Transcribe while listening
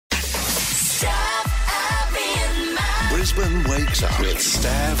Brisbane wakes up with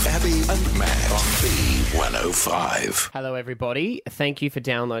Stav, Abby and Matt on B105. Hello, everybody. Thank you for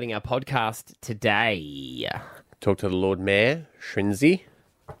downloading our podcast today. Talk to the Lord Mayor, Shrinzy,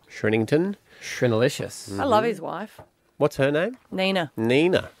 Shrinnington. Shrinalicious. I love his wife, What's her name? Nina.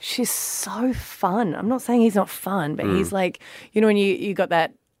 Nina. She's so fun. I'm not saying he's not fun, but he's like, you know, when you got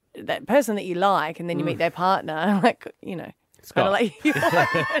that person that you like and then you meet their partner, like, you know, kind of like you.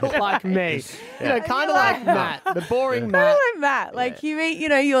 Like me. You know, kind of like Matt, the boring Matt. Kind of like Matt. Like you meet, you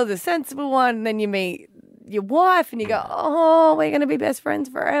know, you're the sensible one, and then you meet your wife and you go, oh, we're going to be best friends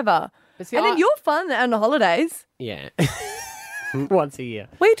forever. See, and then you're fun on the holidays. Yeah. Once a year.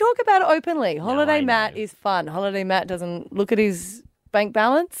 We talk about it openly. Holiday I Matt know. is fun. Holiday Matt doesn't look at his bank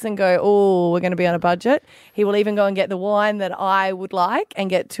balance and go, oh, we're going to be on a budget. He will even go and get the wine that I would like and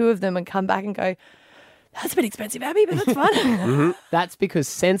get two of them and come back and go, that's a bit expensive, Abby, but that's fun. That's because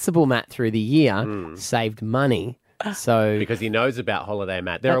sensible Matt through the year saved money. So Because he knows about Holiday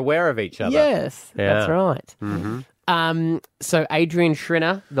Matt. They're aware of each other. yes, Yeah. that's right. So Adrian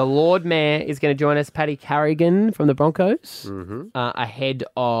Schrinner, the Lord Mayor, is going to join us. Patty Carrigan from the Broncos ahead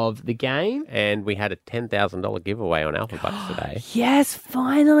of the game. And we had a $10,000 giveaway on Alphabucks today. Yes,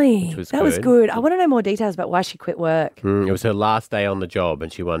 finally. was That was good. good. I want to know more details about why she quit work. It was her last day on the job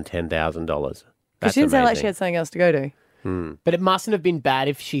and she won $10,000. Because That's she didn't sound like amazing. she had something else to go to. But it mustn't have been bad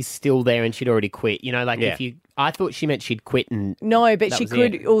if she's still there and she'd already quit. You know, like Yeah. I thought she meant she'd quit and No, but That she was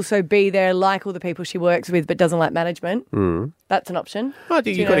could it. also be there like all the people she works with but doesn't like management. That's an option. Well, Do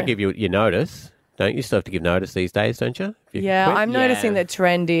you've you got to know? give your notice. Don't you still have to give notice these days, don't you? If you Yeah, quit? I'm noticing the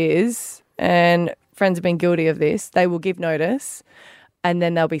trend is, and friends have been guilty of this, they will give notice and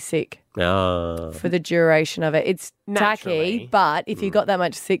then they'll be sick Ah. for the duration of it. It's Naturally. tacky, but if you got that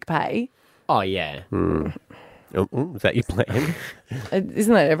much sick pay, oh yeah. Is that your plan?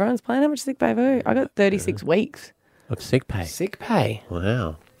 isn't that everyone's plan? How much sick pay have I got? I got 36 weeks. Of sick pay. Sick pay.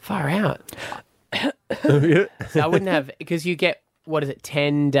 Wow. Far out. So I wouldn't have, because you get,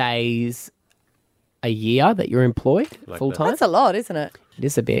 10 days a year that you're employed full time? That's a lot, isn't it? It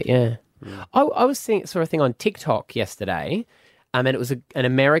is a bit, yeah. I was saw a thing on TikTok yesterday, and it was an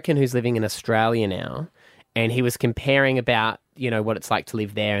American who's living in Australia now, and he was comparing about, what it's like to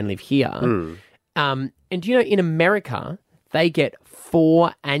live there and live here. And in America, they get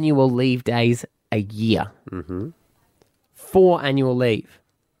 4 annual leave days a year. 4 annual leave.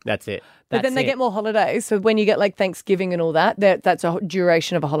 That's it. But then they get more holidays. So when you get like Thanksgiving and all that, that's a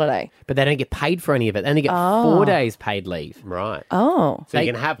duration of a holiday. But they don't get paid for any of it. They only get 4 days paid leave. Right. Oh. So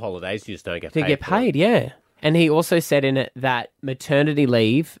you can have holidays, you just don't get To paid. get for it. paid, yeah. And he also said in it that maternity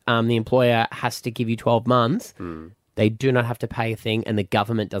leave, the employer has to give you 12 months. They do not have to pay a thing, and the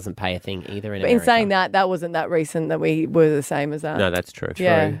government doesn't pay a thing either in But America. in saying that wasn't that recent that we were the same as that. No, that's true.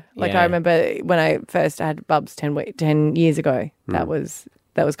 Yeah. Like Yeah. I remember when I first had Bubs 10 years ago, that was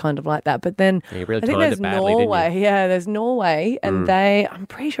kind of like that. But then Yeah, you really I think timed there's it badly, didn't you? Norway. Yeah, there's Norway and I'm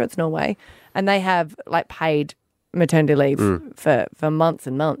pretty sure it's Norway, and they have like paid maternity leave for months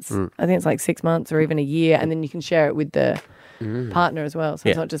and months. I think it's like 6 months or even a year, and then you can share it with the partner as well. So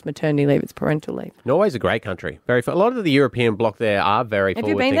it's Yeah. not just maternity leave, it's parental leave. Norway's a great country. A lot of the European bloc there are very Have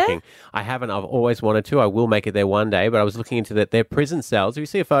you been forward-thinking. I haven't. I've always wanted to. I will make it there one day, but I was looking into that. Their prison cells. If you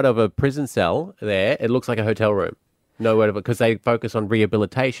see a photo of a prison cell there, it looks like a hotel room. No word of it, because they focus on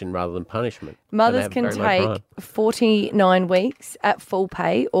rehabilitation rather than punishment. And they Mothers have can very low take crime. 49 weeks at full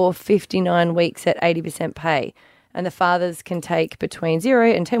pay or 59 weeks at 80% pay. And the fathers can take between 0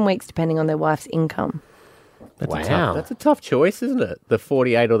 and 10 weeks depending on their wife's income. That's a tough choice, isn't it? The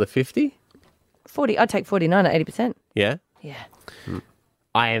 48 or the 50? 40, I'd take 49 at 80%. Yeah. Yeah.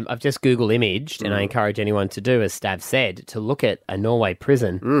 I've just Google imaged, and I encourage anyone to do, as Stav said, to look at a Norway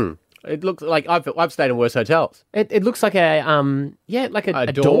prison. It looks like I've stayed in worse hotels. It looks like a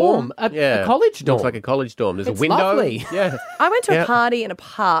dorm, a college dorm. Looks like a college dorm. There's It's a window. lovely. Yeah. I went to Yeah. a party in a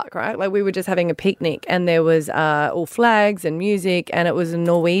park, right? Like we were just having a picnic and there was all flags and music, and it was a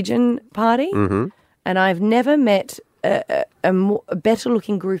Norwegian party. Mm-hmm. And I've never met a better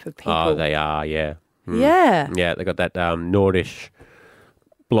looking group of people. Oh, they are. Yeah. Yeah. Yeah. They got that Nordish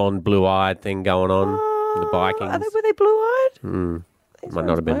blonde, blue-eyed thing going on. The Vikings. Were they blue-eyed? Might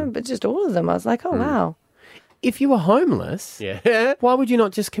not have been. But just all of them. I was like, oh, wow. If you were homeless, Yeah. why would you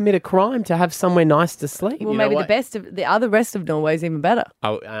not just commit a crime to have somewhere nice to sleep? Well, You know maybe what? the rest of Norway is even better.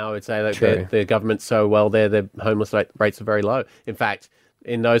 I would say that True. the government's so well there, the homeless rates are very low. In fact,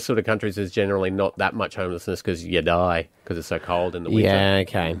 in those sort of countries, there's generally not that much homelessness because you die because it's so cold in the winter. Yeah,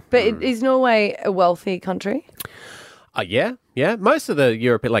 okay. But is Norway a wealthy country? Yeah. Most of the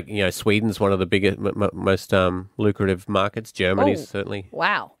European, Sweden's one of the biggest, most lucrative markets. Germany's Oh. certainly.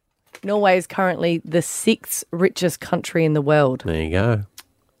 Wow. Norway is currently the 6th richest country in the world. There you go.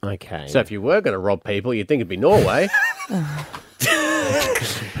 Okay. So if you were going to rob people, you'd think it'd be Norway. you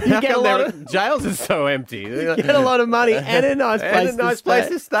get a lot of, jails are so empty. get a lot of money and a nice place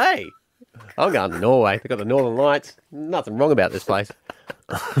to stay. I'm going to Norway. They've got the Northern Lights. Nothing wrong about this place.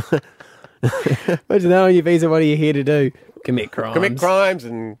 What's that on your visa? What are you here to do? Commit crimes. Commit crimes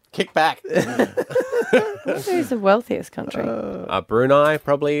and kick back. Who's the wealthiest country? Brunei,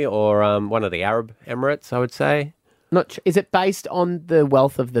 probably, or one of the Arab Emirates, I would say. Is it based on the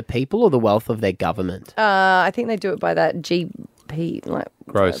wealth of the people or the wealth of their government? I think they do it by that GP, like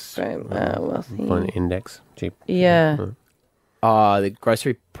Gross wealthy. One index. Cheap. Yeah. The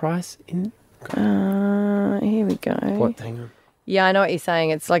grocery price in. Here we go. What? Hang on. Yeah, I know what you're saying.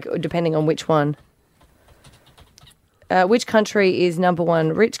 It's like depending on which one. Which country is number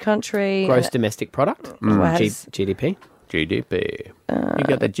one rich country? Gross domestic product? GDP? GDP. You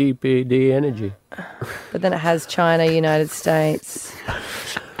got the GPD energy. But then it has China, United States.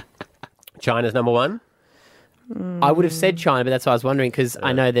 China's number one? I would have said China, but that's what I was wondering because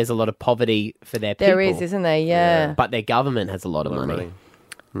I know there's a lot of poverty for their people. There is, isn't there? Yeah. But their government has a lot of money.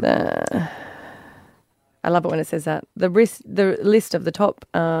 I love it when it says that. The list of the top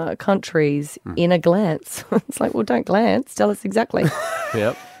countries in a glance. It's like, well, don't glance. Tell us exactly.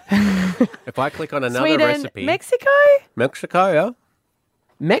 Yep. If I click on another Sweden, recipe. Mexico, yeah.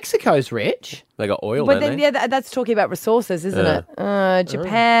 Mexico's rich. They got oil, but don't then they? yeah, that's talking about resources, isn't it?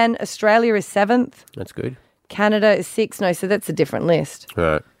 Japan, Australia is 7th. That's good. Canada is 6th. No, so that's a different list.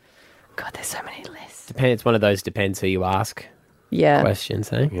 Right. God, there's so many lists. It's one of those depends who you ask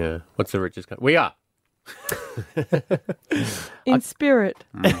questions, eh? Yeah. What's the richest country? We are. In spirit.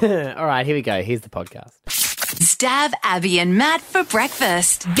 All right, here we go. Here's the podcast. Stav, Abby and Matt for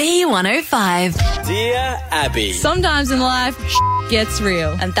breakfast. B105. Dear Abby. Sometimes in life, gets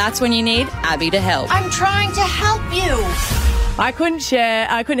real. And that's when you need Abby to help. I'm trying to help you. I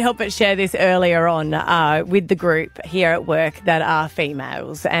couldn't help but share this earlier on with the group here at work that are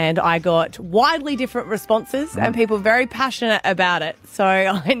females, and I got widely different responses and people very passionate about it. So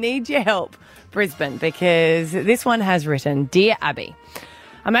I need your help, Brisbane, because this one has written, Dear Abby,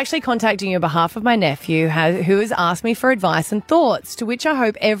 I'm actually contacting you on behalf of my nephew who has asked me for advice and thoughts, to which I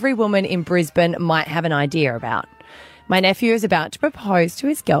hope every woman in Brisbane might have an idea about. My nephew is about to propose to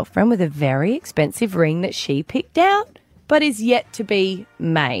his girlfriend with a very expensive ring that she picked out, but is yet to be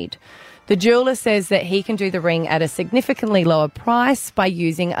made. The jeweller says that he can do the ring at a significantly lower price by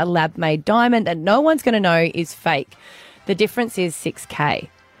using a lab-made diamond that no one's going to know is fake. The difference is $6,000.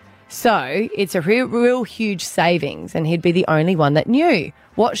 So it's a real huge savings, and he'd be the only one that knew.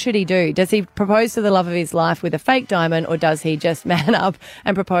 What should he do? Does he propose to the love of his life with a fake diamond, or does he just man up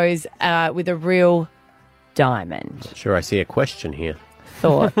and propose with a real diamond? Sure, I see a question here.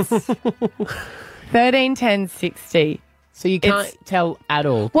 Thoughts? 13 10 60. So you can't tell at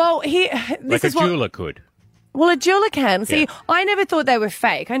all. Well, Like a jeweler could. Well, a jeweler can. See, I never thought they were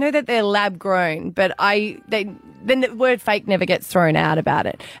fake. I know that they're lab grown, but then the word fake never gets thrown out about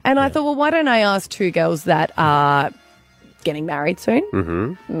it. And I thought, well, why don't I ask two girls that are getting married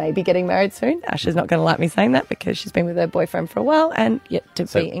soon, maybe getting married soon. Ash is not going to like me saying that because she's been with her boyfriend for a while and yet to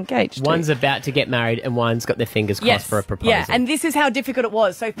be engaged. One's about to get married and one's got their fingers crossed for a proposal. Yeah, and this is how difficult it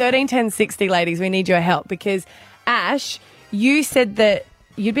was. So 13 10 60, ladies, we need your help because Ash, you said that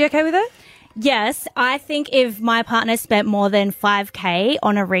you'd be okay with it? Yes, I think if my partner spent more than $5,000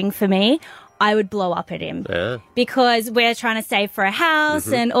 on a ring for me, I would blow up at him because we're trying to save for a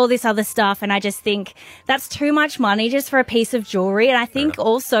house and all this other stuff. And I just think that's too much money just for a piece of jewelry. And I think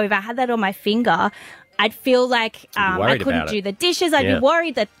also if I had that on my finger, I'd feel like I couldn't do the dishes. I'd be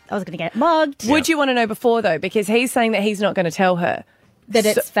worried that I was going to get mugged. Would you want to know before, though? Because he's saying that he's not going to tell her. That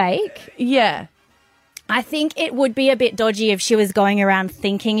it's fake? Yeah. I think it would be a bit dodgy if she was going around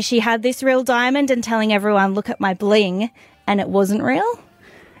thinking she had this real diamond and telling everyone, look at my bling, and it wasn't real.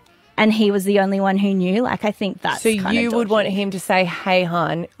 And he was the only one who knew. Like, I think that's so you would want him to say, hey,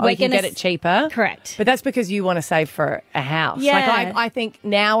 hon, we can get it cheaper. Correct. But that's because you want to save for a house. Yeah. Like, I think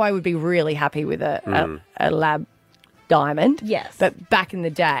now I would be really happy with a lab diamond. Yes. But back in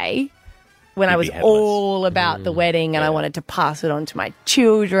the day, when I was all about the wedding and I wanted to pass it on to my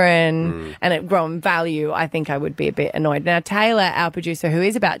children and it grow in value, I think I would be a bit annoyed. Now, Taylor, our producer, who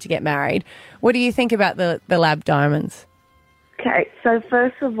is about to get married, what do you think about the lab diamonds? Okay, so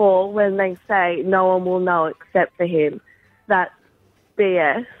first of all, when they say no one will know except for him, that's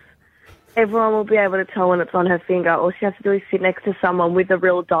BS. Everyone will be able to tell when it's on her finger. All she has to do is sit next to someone with a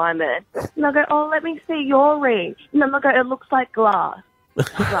real diamond. And they'll go, oh, let me see your ring. And then they'll go, it looks like glass.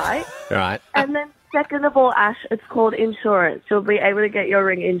 right? Right. And then second of all, Ash, it's called insurance. You'll be able to get your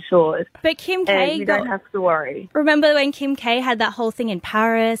ring insured. But Kim And K you don't have to worry. Remember when Kim K had that whole thing in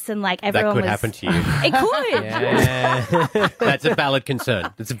Paris and like everyone That could was... happen to you. It could. Yeah. That's a valid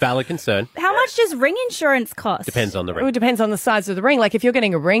concern. It's a valid concern. How much does ring insurance cost? Depends on the ring. It depends on the size of the ring. Like if you're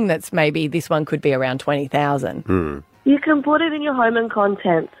getting a ring that's maybe this one could be around 20,000. You can put it in your home and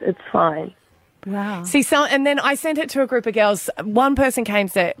contents. It's fine. Wow. See, and then I sent it to a group of girls. One person came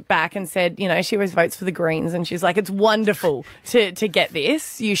back and said, you know, she always votes for the Greens, and she's like, it's wonderful to get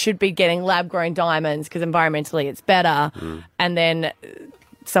this. You should be getting lab-grown diamonds because environmentally it's better. And then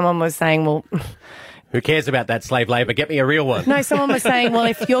someone was saying, well... Who cares about that slave labour? Get me a real one. No, someone was saying, well,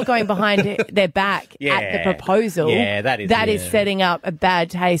 if you're going behind their back at the proposal, that is setting up a bad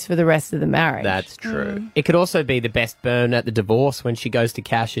taste for the rest of the marriage. That's true. It could also be the best burn at the divorce when she goes to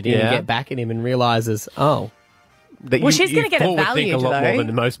cash it in and get back at him and realises, she's going to get it valued, think a lot though. more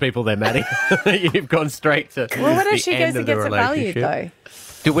than most people they're marrying. You've gone straight to Well, what the if she end goes and of the gets it valued, relationship.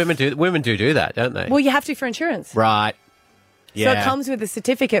 though? Do women do that, don't they? Well, you have to for insurance. Right. Yeah. So it comes with a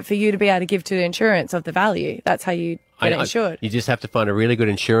certificate for you to be able to give to the insurance of the value. That's how you get it insured. You just have to find a really good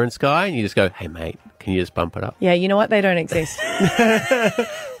insurance guy and you just go, hey, mate, can you just bump it up? Yeah, you know what? They don't exist.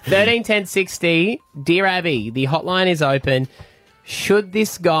 13 10 60. Dear Abby, the hotline is open. Should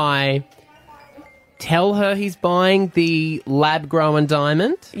this guy tell her he's buying the lab-grown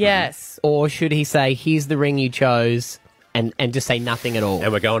diamond? Yes. Or should he say, here's the ring you chose, and just say nothing at all?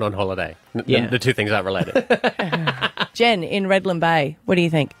 And we're going on holiday. Yeah. The two things aren't related. Jen, in Redland Bay, what do you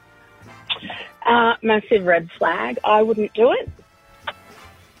think? Massive red flag. I wouldn't do it.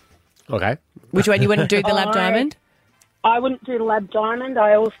 Okay. Which one? You wouldn't do the lab diamond? I wouldn't do the lab diamond.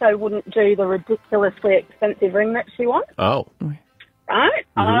 I also wouldn't do the ridiculously expensive ring that she wants. Oh. Right?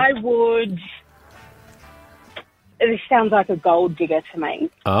 I would... This sounds like a gold digger to me.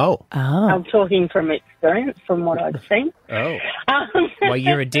 Oh. I'm talking from experience, from what I've seen. Oh. Well,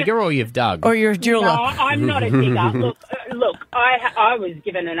 you're a digger or you've dug? Or you're a jeweler? No, I'm not a digger. Look, I was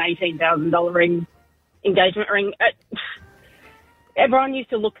given an $18,000 ring, engagement ring. Everyone used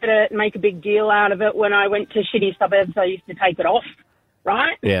to look at it and make a big deal out of it. When I went to shitty suburbs, I used to take it off,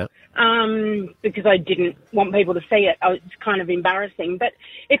 right? Yeah. Because I didn't want people to see it. It's kind of embarrassing. But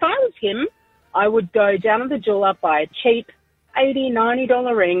if I was him, I would go down to the jeweler, buy a cheap $80,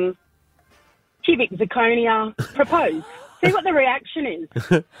 $90 ring, cubic zirconia, propose. See what the reaction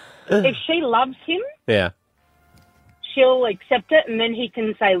is. If she loves him, she'll accept it, and then he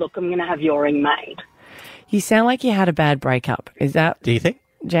can say, look, I'm going to have your ring made. You sound like you had a bad breakup. Is that... Do you think?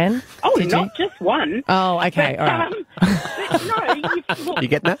 Jen? Oh, not just one. Oh, okay, all right. But no, look, You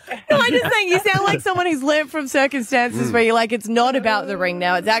getting that? No, I'm just saying you sound like someone who's learnt from circumstances where you're like, it's not about the ring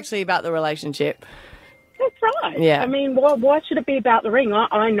now, it's actually about the relationship. That's right. Yeah. I mean, why should it be about the ring?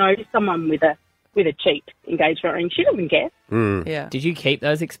 I know someone with a cheap engagement ring. She doesn't care. Yeah. Did you keep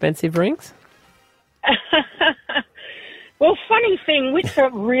those expensive rings? Well, funny thing, with a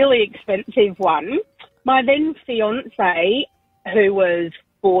really expensive one, my then fiancé, who was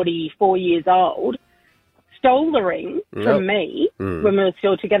 44 years old, stole the ring from me when we were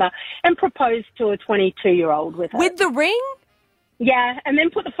still together and proposed to a 22-year-old with her. With the ring? Yeah, and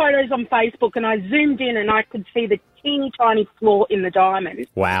then put the photos on Facebook, and I zoomed in and I could see the teeny tiny flaw in the diamond.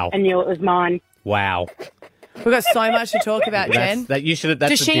 Wow. And knew it was mine. Wow. We've got so much to talk about, Jen. Does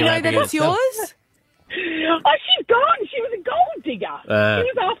she know that it's yours? Oh, she's gone. She was a gold digger. She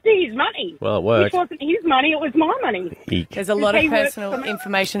was after his money. Well, it worked. Which wasn't his money, it was my money. There's a lot of personal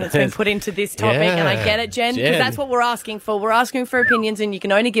information that's been put into this topic, and I get it, Jen, because that's what we're asking for. We're asking for opinions, and you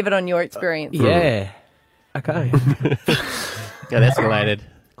can only give it on your experience. Yeah. Okay. Got escalated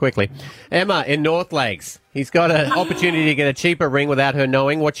quickly. Emma in North Lakes. He's got an opportunity to get a cheaper ring without her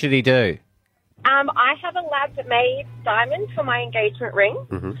knowing. What should he do? I have a lab-made diamond for my engagement ring.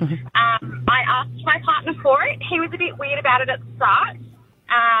 I asked my partner for it. He was a bit weird about it at the start,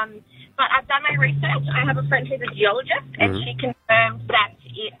 but I've done my research. I have a friend who's a geologist, and she confirmed that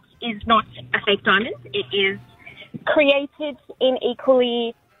it is not a fake diamond. It is created in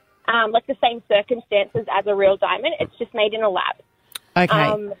equally, like the same circumstances as a real diamond. It's just made in a lab.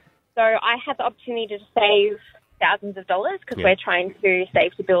 Okay. So I had the opportunity to save thousands of dollars because we're trying to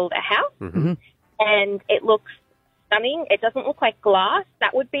save to build a house. And it looks stunning. It doesn't look like glass.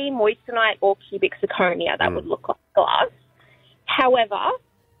 That would be moissanite or cubic zirconia. That would look like glass. However,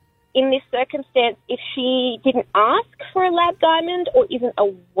 in this circumstance, if she didn't ask for a lab diamond or isn't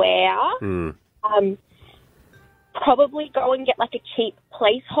aware, probably go and get like a cheap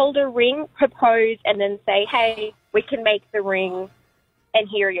placeholder ring, propose, and then say, hey, we can make the ring and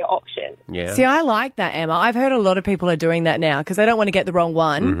here are your options. Yeah. See, I like that, Emma. I've heard a lot of people are doing that now because they don't want to get the wrong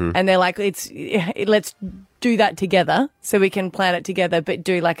one, and they're like, let's do that together so we can plan it together, but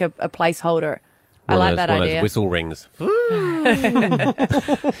do like a placeholder. I like that one idea. Of those whistle rings. And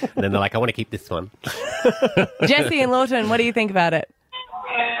then they're like, I want to keep this one. Jesse and Lawton, what do you think about it?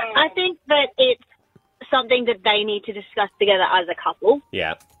 I think that it's something that they need to discuss together as a couple.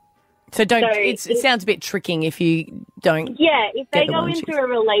 Yeah. So it sounds a bit tricking if you don't. Yeah, if they go into a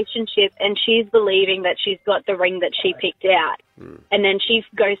relationship and she's believing that she's got the ring that she picked out, and then she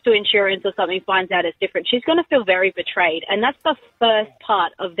goes to insurance or something, finds out it's different, she's going to feel very betrayed, and that's the first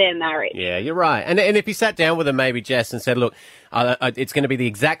part of their marriage. Yeah, you're right. And if you sat down with her, maybe, Jess, and said, look, it's going to be the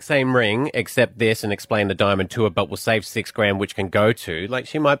exact same ring except this, and explain the diamond to her, but we'll save $6,000, which can go to, like,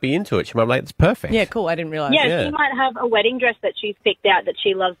 she might be into it. She might be like, it's perfect. Yeah, cool. I didn't realise. Yeah, she might have a wedding dress that she's picked out that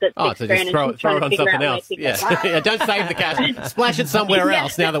she loves at $6,000, so just throw and she's trying it to on figure something out else. where to Yeah. get that. Yeah, don't save the cash. Splash it somewhere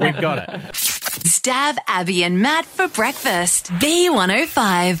else now that we've got it. Stav, Abby and Matt for breakfast.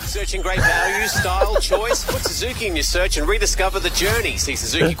 B105. Searching great value, style, choice? Put Suzuki in your search and rediscover the journey. See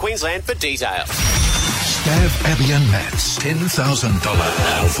Suzuki Queensland for details. Stav, Abby and Matt's $10,000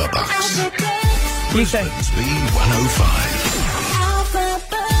 Alphabucks. You say B105.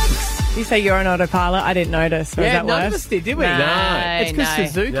 You say you're on autopilot. I didn't notice. Was that none worse? of us did we? No, It's because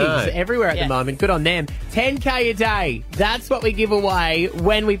Suzuki's everywhere at the moment. Good on them. 10K a day. That's what we give away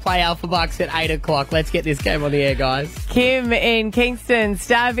when we play Alphabucks at 8 o'clock. Let's get this game on the air, guys. Kim in Kingston.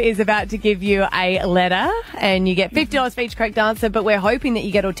 Stav is about to give you a letter and you get $50 for each correct answer, but we're hoping that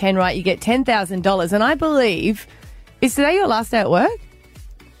you get all 10 right. You get $10,000. And I believe, is today your last day at work?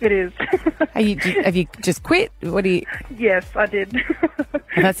 It is. Have you just quit? What do you? Yes, I did.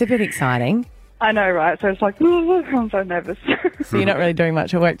 That's a bit exciting. I know, right? So it's like, I'm so nervous. So you're not really doing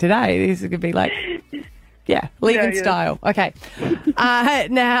much of work today. This could be like, leaving style. Okay.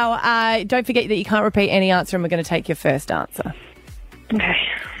 Now, don't forget that you can't repeat any answer, and we're going to take your first answer. Okay.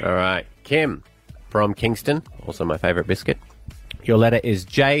 All right. Kim from Kingston, also my favourite biscuit. Your letter is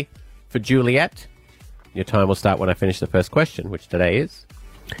J for Juliet. Your time will start when I finish the first question, which today is...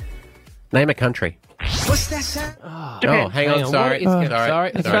 Name a country. What's that sound? Oh, hang on. Sorry.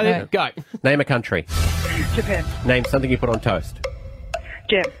 Sorry. Sorry. Go. Name a country. Japan. Name something you put on toast.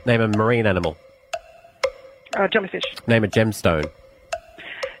 Jam. Name a marine animal. Jellyfish. Name a gemstone.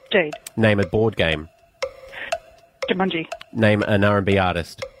 Jade. Name a board game. Jumanji. Name an R&B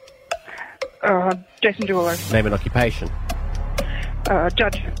artist. Jason Derulo. Name an occupation.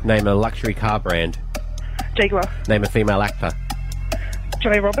 Judge. Name a luxury car brand. Jaguar. Name a female actor.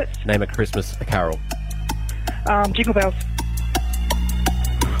 Julia Roberts. Name a Christmas carol. Jingle Bells.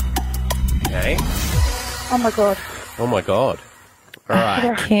 Okay. Oh my god. Oh my god. All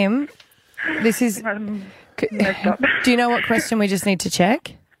right. Kim, this is... Messed up. Do you know what question we just need to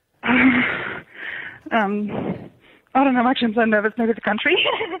check? I don't know. Actually, I'm so nervous. Maybe the country.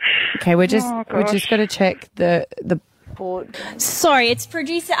 Okay, we just gosh. got to check the board. Sorry, it's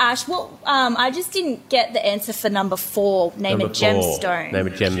producer Ash. Well, I just didn't get the answer for number 4. Name Number a 4. gemstone. Name a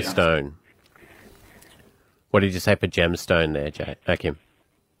gemstone. What did you say for gemstone there, Kim?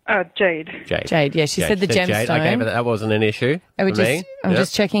 Jade. Jade, yeah, she said the gemstone. Jade. Okay, but that wasn't an issue for me. I'm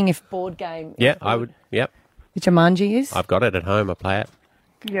just checking if board game. Yeah, I would. Yep. Jumanji is. I've got it at home. I play it.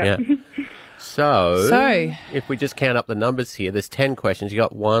 Yeah. So, if we just count up the numbers here, there's 10 questions. You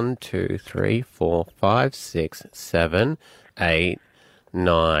got 1, 2, 3, 4, 5, 6, 7, 8,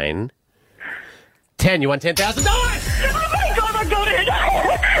 9, 10. You won $10,000. Oh my god, I got it!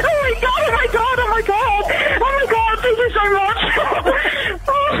 Oh my god, oh my god, oh my god! Oh my god, thank you so much!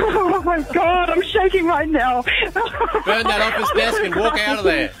 Oh my god, I'm shaking right now. Burn that office desk and walk out of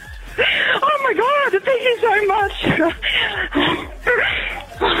there. Oh my god, thank you so much!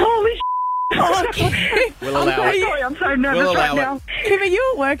 Holy We'll allow it. sorry, I'm so nervous We'll right allow now. it. Kim, are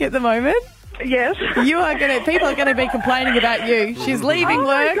you at work at the moment? Yes. People are gonna be complaining about you. She's leaving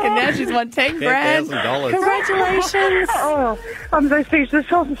work and now she's won $10,000. $10,000. Congratulations. Oh, I'm so speechless.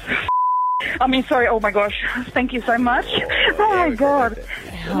 I mean, sorry, oh my gosh. Thank you so much. Oh my god.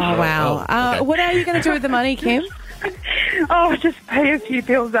 Oh wow. Okay. What are you gonna do with the money, Kim? Oh, just pay a few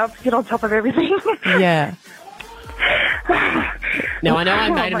bills up, get on top of everything. Yeah. Now, I know I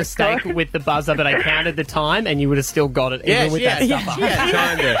made a my mistake God. with the buzzer, but I counted the time and you would have still got it, even with that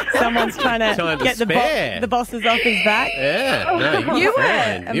stuff. Someone's trying to Time to get spare. the boss's off his back. Yeah, no, You were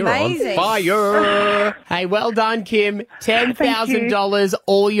fine. You were on amazing. fire. Hey, well done, Kim. $10,000,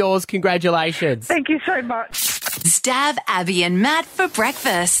 all yours. Congratulations. Thank you so much. Stav, Abby and Matt for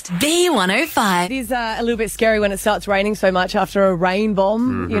breakfast. B105. It is a little bit scary when it starts raining so much after a rain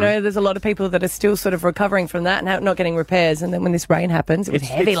bomb. You know, there's a lot of people that are still sort of recovering from that and not getting repairs. And then when this rain happens, it was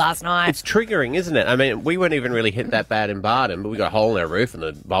heavy last night. It's triggering, isn't it? I mean, we weren't even really hit that bad in Barden, but we got a hole in our roof and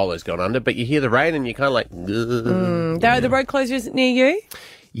the bowler's gone under. But you hear the rain and you're kind of like... There are the road closures near you?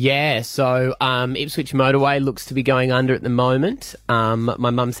 Yeah, so Ipswich Motorway looks to be going under at the moment. My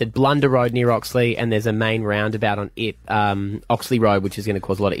mum said Blunder Road near Oxley, and there's a main roundabout on it, Oxley Road, which is going to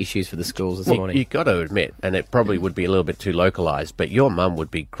cause a lot of issues for the schools this morning. You've got to admit, and it probably would be a little bit too localised, but your mum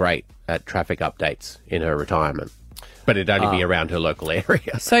would be great at traffic updates in her retirement. But it'd only be around her local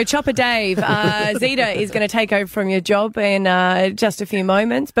area. So, Chopper Dave, Zeta is going to take over from your job in just a few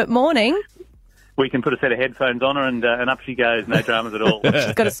moments. But morning... We can put a set of headphones on her and up she goes, no dramas at all.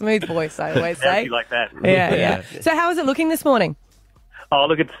 She's got a smooth voice, I always say. Like that. Yeah. So how is it looking this morning? Oh,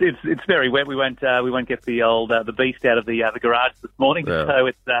 look, it's very wet. We won't get the old the beast out of the garage this morning, so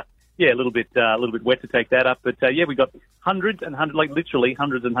it's a little bit wet to take that up. But we got hundreds and hundreds, like literally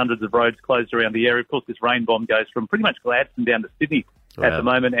hundreds and hundreds of roads closed around the area. Of course, this rain bomb goes from pretty much Gladstone down to Sydney at the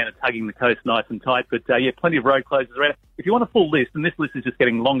moment, and it's hugging the coast nice and tight. But plenty of road closures around. If you want a full list, and this list is just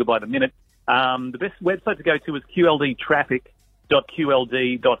getting longer by the minute, the best website to go to is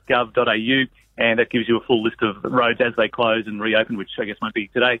qldtraffic.qld.gov.au, and that gives you a full list of roads as they close and reopen, which I guess won't be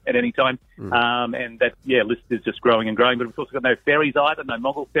today at any time. And that list is just growing and growing. But we've also got no ferries either, no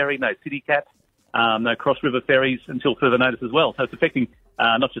Moggle ferry, no City Cap, no Cross River ferries until further notice as well. So it's affecting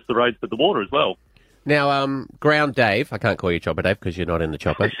not just the roads but the water as well. Now, Ground Dave, I can't call you Chopper Dave because you're not in the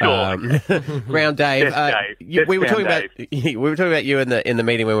chopper. Sure. Ground Dave, we were talking about you in the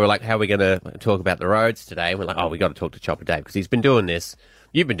meeting where we were like, how are we going to talk about the roads today? And we're like, we got to talk to Chopper Dave because he's been doing this.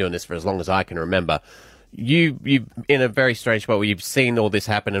 You've been doing this for as long as I can remember. You in a very strange spot where you've seen all this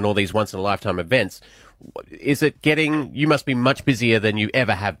happen and all these once in a lifetime events. Is it getting? You must be much busier than you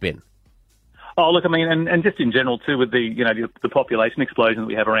ever have been. Oh, look, I mean, and just in general, too, with the population explosion that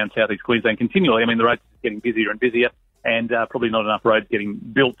we have around southeast Queensland continually, I mean, the roads are getting busier and busier, and probably not enough roads getting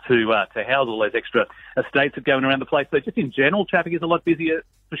built to house all those extra estates that are going around the place. So just in general, traffic is a lot busier,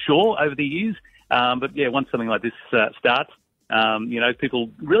 for sure, over the years. But, once something like this starts, people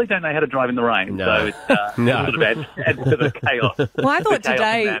really don't know how to drive in the rain. No. So it's sort of adds to the chaos. Well, I thought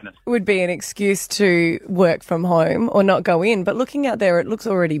today would be an excuse to work from home or not go in, but looking out there, it looks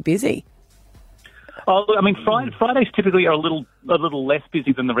already busy. Oh, look, I mean, Fridays typically are a little less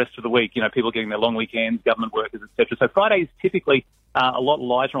busy than the rest of the week. People getting their long weekends, government workers, etc. So Fridays typically a lot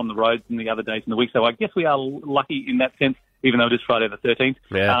lighter on the roads than the other days in the week. So I guess we are lucky in that sense, even though it is Friday the 13th,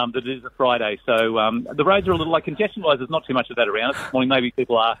 that it is a Friday. So the roads are a little, like congestion-wise, there's not too much of that around this morning. Maybe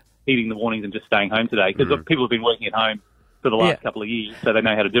people are heeding the warnings and just staying home today because people have been working at home for the last couple of years, so they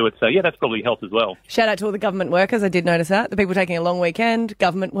know how to do it. So, that's probably helped as well. Shout out to all the government workers. I did notice that. The people taking a long weekend,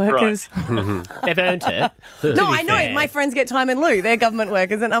 government workers. Right. They've earned it. No, I know. My friends get time in lieu. They're government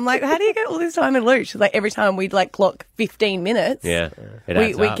workers. And I'm like, how do you get all this time in lieu? She's like, every time we'd clock 15 minutes, we count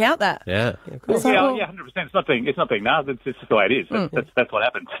that. Yeah. Yeah, 100%. It's not being nailed. It's just the way it is. That's what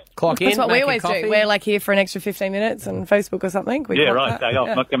happens. Clock in. That's what we always do. We're here for an extra 15 minutes on Facebook or something. Day off.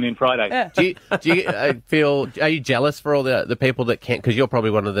 Not coming in Friday. Yeah. Do you feel? Are you jealous for all the people that can't? Because you're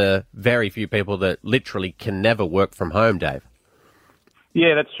probably one of the very few people that literally can never work from home, Dave.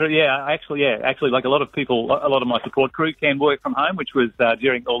 Yeah, that's true. Yeah, actually, like a lot of people, a lot of my support crew can work from home, which was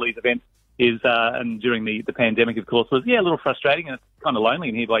during all these events and during the pandemic, of course, was a little frustrating, and it's kind of lonely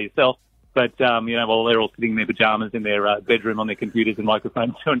in here by yourself. But, while they're all sitting in their pajamas in their bedroom on their computers and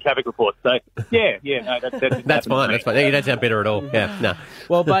microphones doing traffic reports. So, that's fine. That's fine. You don't sound bitter at all. Yeah, no.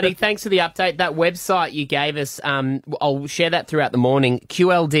 Well, buddy, thanks for the update. That website you gave us, I'll share that throughout the morning,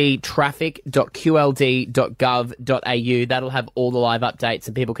 qldtraffic.qld.gov.au. That'll have all the live updates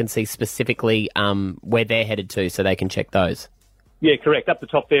and people can see specifically where they're headed to so they can check those. Yeah, correct. Up the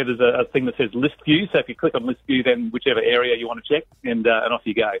top there's a thing that says List View. So if you click on List View, then whichever area you want to check, and off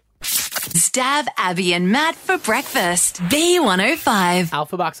you go. Stav, Abby and Matt for breakfast. B105.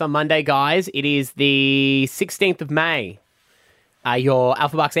 Alphabucks on Monday, guys. It is the 16th of May. Your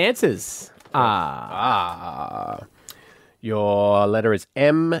Alphabucks answers. Your letter is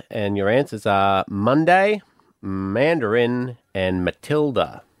M, and your answers are Monday, Mandarin, and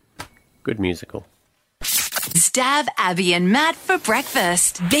Matilda. Good musical. Stav, Abby and Matt for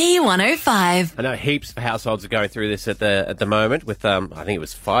breakfast. B105. I know heaps of households are going through this at the moment with, I think it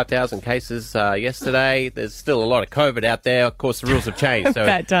was 5,000 cases yesterday. There's still a lot of COVID out there. Of course, the rules have changed. So.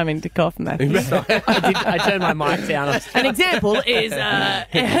 Bad timing to cough, Matthew. I turned my mic down. An example is...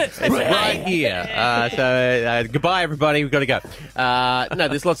 It's right here. Goodbye, everybody. We've got to go. No,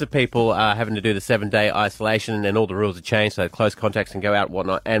 there's lots of people having to do the 7-day isolation, and all the rules have changed, so close contacts can go out and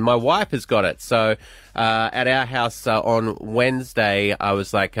whatnot. And my wife has got it. So at our house on Wednesday, I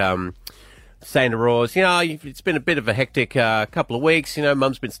was like... saying to Roz, it's been a bit of a hectic couple of weeks.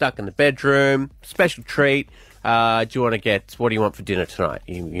 Mum's been stuck in the bedroom. Special treat. What do you want for dinner tonight?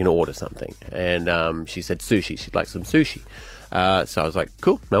 You can order something. And she said sushi. She'd like some sushi. So I was like,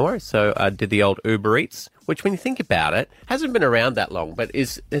 cool, no worries. So I did the old Uber Eats, which when you think about it, hasn't been around that long, but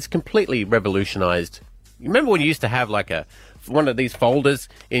it's completely revolutionised. You remember when you used to have like one of these folders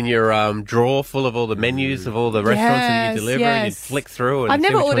in your drawer full of all the menus of all the restaurants that you deliver and you flick through and I've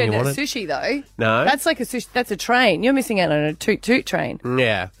never ordered a wanted? sushi though. No? That's like a sushi, that's a train. You're missing out on a toot train.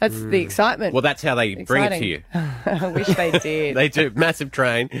 Yeah. That's the excitement. Well, that's how they bring it to you. I wish they did. They do. Massive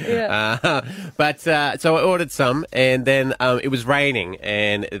train. Yeah. So I ordered some and then it was raining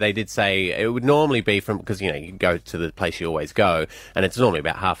and they did say it would normally be because, you go to the place you always go and it's normally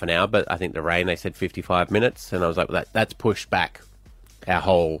about half an hour, but I think the rain, they said 55 minutes and I was like, well, that's pushed back our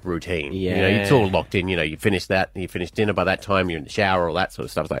whole routine. Yeah. It's all locked in. You finish that, you finish dinner by that time, you're in the shower, all that sort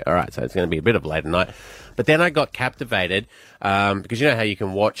of stuff. It's like, all right, so it's going to be a bit of a later night. But then I got captivated because you know how you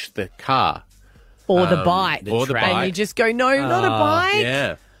can watch the car. Or the bike. Or the bike. And you just go, no, not a bike.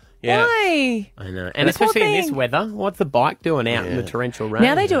 Yeah. Why? I know. And especially in this weather, what's the bike doing out in the torrential rain?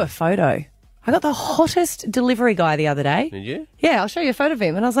 Now they do a photo. I got the hottest delivery guy the other day. Did you? Yeah, I'll show you a photo of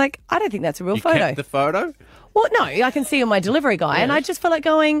him. And I was like, I don't think that's a real You photo. kept the photo? Well, no, I can see on my delivery guy. And I just felt like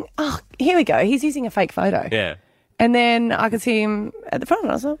going, oh, here we go. He's using a fake photo. Yeah. And then I could see him at the front.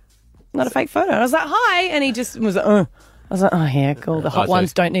 And I was like, not a fake photo. And I was like, hi. And he just was like, I was like, oh, yeah, cool. The hot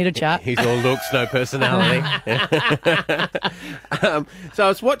ones don't need a chat. He's all looks, no personality. So I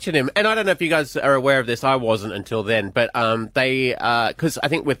was watching him, and I don't know if you guys are aware of this. I wasn't until then. But because I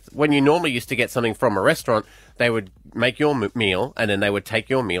think when you normally used to get something from a restaurant, they would make your meal, and then they would take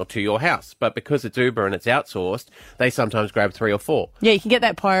your meal to your house. But because it's Uber and it's outsourced, they sometimes grab 3 or 4. Yeah, you can get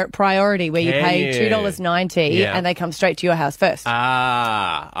that priority where you pay you? $2.90 and they come straight to your house first.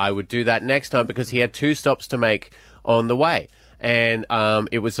 I would do that next time because he had 2 stops to make on the way. And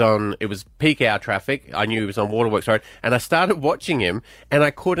it was peak hour traffic. I knew he was on Waterworks Road. And I started watching him, and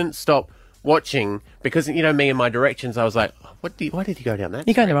I couldn't stop watching because, me and my directions, I was like, why did you go down that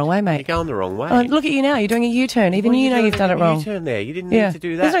You're going the wrong way, mate. You're going the wrong way. Oh, look at you now. You're doing a U-turn. Even you've done it wrong. U-turn there. You didn't need to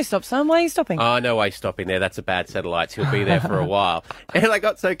do that. There's no stop sign. Why are you stopping? Oh, no way stopping there. That's a bad set of lights. He'll be there for a while. And I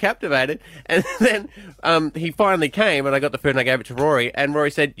got so captivated. And then he finally came, and I got the food, and I gave it to Rory. And Rory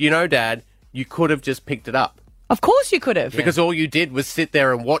said, Dad, you could have just picked it up. Of course you could have. Because all you did was sit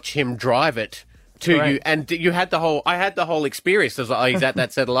there and watch him drive it to you. And I had the whole experience. I was like, he's at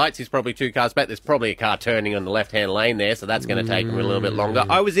that set of lights. He's probably 2 cars back. There's probably a car turning on the left-hand lane there, so that's going to take him a little bit longer.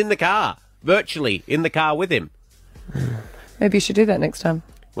 I was in the car, virtually in the car with him. Maybe you should do that next time.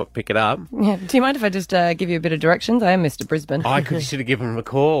 What, pick it up? Yeah. Do you mind if I just give you a bit of directions? I am Mr. Brisbane. I should have given him a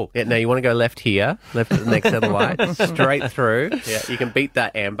call. Yeah, no, you want to go left here, left at the next set of lights, straight through. Yeah, you can beat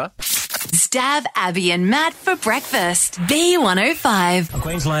that, Amber. Stav, Abby and Matt for breakfast. B105. A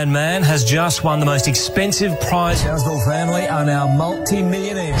Queensland man has just won the most expensive prize. Townsville family are now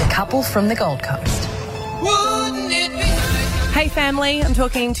multi-millionaires. The couple from the Gold Coast. Hey family, I'm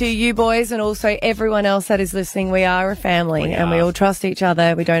talking to you boys and also everyone else that is listening. We are a family and we all trust each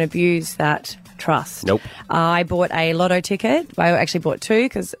other. We don't abuse that trust. Nope. I bought a lotto ticket. I actually bought 2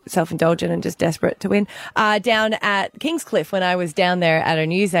 because self-indulgent and just desperate to win. Down at Kingscliff when I was down there at a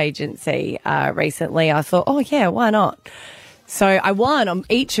news agency recently. I thought, oh yeah, why not? So I won on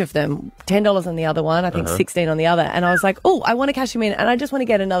each of them, $10 on the other one, I think 16 on the other. And I was like, oh, I want to cash them in and I just want to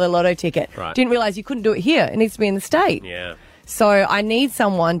get another lotto ticket. Right. Didn't realise you couldn't do it here. It needs to be in the state. Yeah. So I need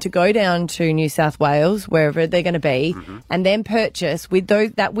someone to go down to New South Wales, wherever they're going to be, and then purchase with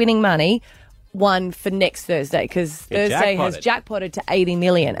that winning money one for next Thursday because Thursday has jackpotted to 80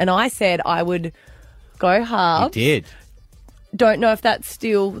 million. And I said I would go halves. You did. Don't know if that's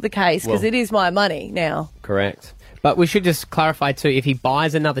still the case because it is my money now. Correct. But we should just clarify too, if he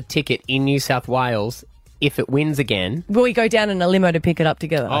buys another ticket in New South Wales, if it wins again... Will we go down in a limo to pick it up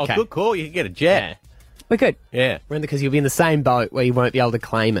together? Oh, good call. You can get a jet. Yeah. We could. Yeah. Because you'll be in the same boat where you won't be able to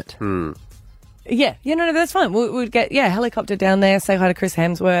claim it. Yeah. No, that's fine. We'll get, helicopter down there, say hi to Chris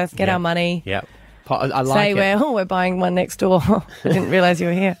Hemsworth, get our money. Yep. I like it. We're buying one next door. I didn't realise you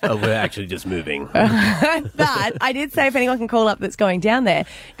were here. Oh, we're actually just moving. But I did say if anyone can call up that's going down there.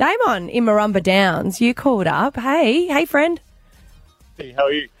 Damon in Marumba Downs, you called up. Hey, friend. Hey, how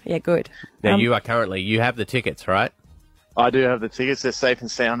are you? Yeah, good. Now, you have the tickets, right? I do have the tickets. They're safe and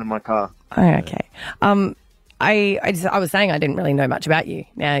sound in my car. Oh, okay. I was saying I didn't really know much about you.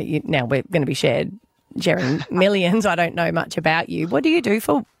 Now we're going to be sharing millions. I don't know much about you. What do you do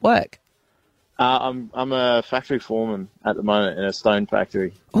for work? I'm a factory foreman at the moment in a stone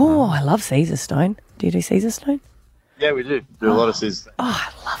factory. Oh, I love Caesar stone. Do you do Caesar stone? Yeah, we do. Do a lot of Caesar. Oh,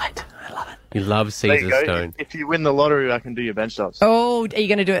 I love it. You love There you Caesar go. stone. If you win the lottery, I can do your bench tops. Oh, are you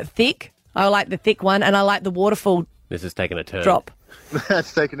going to do it thick? I like the thick one, and I like the waterfall This is taking a turn. drop.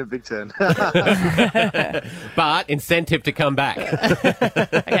 That's taking a big turn. But incentive to come back.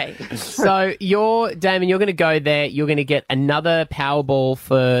 Okay. So Damon, you're going to go there. You're going to get another Powerball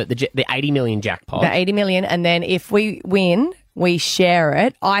for the 80 million jackpot. The 80 million, and then if we win, we share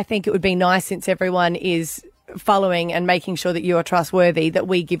it. I think it would be nice, since everyone is following and making sure that you are trustworthy, that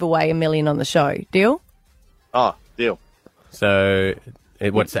we give away $1 million on the show. Deal? Oh, deal. So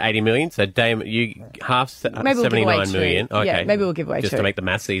what's the 80 million? So Damon, you half Maybe we'll give away 79 million. two. Okay. Yeah, maybe we'll give away just two. to make the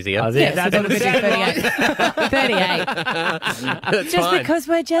maths easier. Yeah, That's so what it sounded like. 38. That's Just fine. because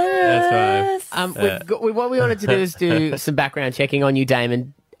we're generous. That's What we wanted to do is do some background checking on you,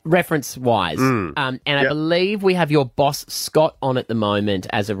 Damon, reference-wise. And I believe we have your boss, Scott, on at the moment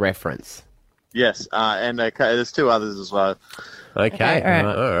as a reference. Yes, and there's two others as well. Okay.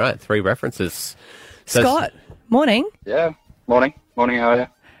 All right. 3 references. So Scott, morning. Yeah, morning. Morning, how are you?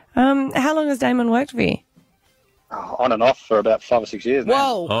 How long has Damon worked for you? On and off for about 5 or 6 years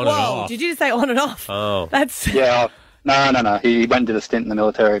now. Whoa. Did you just say on and off? Oh. That's... Yeah, no. He went and did a stint in the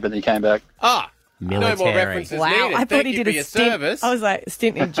military, but then he came back. No more references Wow, needed. I thought Thank he you did for a your stint. service. I was like,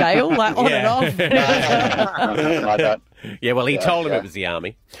 stint in jail, like on and off. Nothing like that. Yeah, well, he told him it was the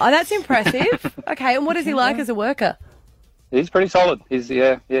army. Oh, that's impressive. Okay, and what is he like as a worker? He's pretty solid. He's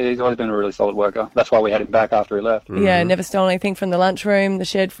always been a really solid worker. That's why we had him back after he left. Yeah, never stole anything from the lunchroom, the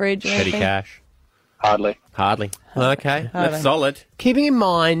shed fridge, or Petty anything? cash. Hardly. Okay, that's solid. Keeping in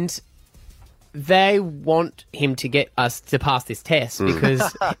mind, they want him to get us to pass this test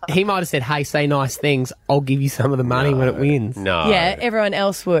because he might have said, hey, say nice things. I'll give you some of the money when it wins. No. Yeah, everyone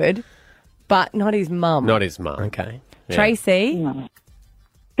else would, but not his mum. Not his mum. Okay. Yeah. Tracy?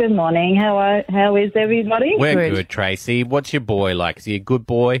 Good morning. How is everybody? We're good, Tracy. What's your boy like? Is he a good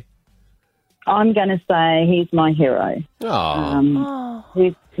boy? I'm going to say he's my hero.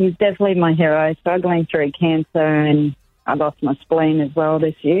 He's definitely my hero. Struggling through cancer, and I lost my spleen as well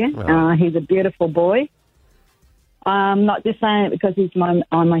this year. He's a beautiful boy. I'm not just saying it because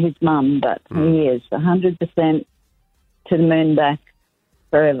I'm his mum, but he is 100% to the moon back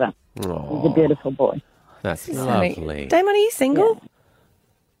forever. He's a beautiful boy. That's lovely. Damon, are you single?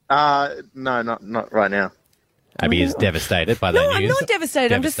 No, not right now. Abby is devastated by that No, news. I'm not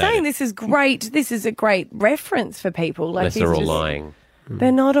devastated. I'm just saying this is great. This is a great reference for people. Unless they're all lying.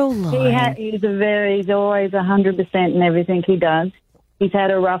 They're not all lying. He's always 100% in everything he does. He's had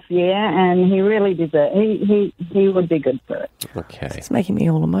a rough year, and he really deserves. He would be good for it. Okay, it's making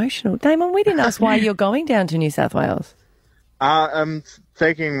me all emotional. Damon, we didn't ask why you're going down to New South Wales. I'm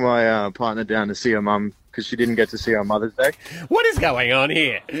taking my partner down to see her mum because she didn't get to see her Mother's Day. What is going on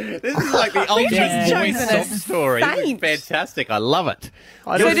here? This is like the ultimate boy sob story. This is fantastic. I love it.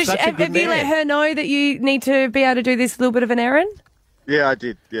 So have you let her know that you need to be able to do this little bit of an errand? Yeah, I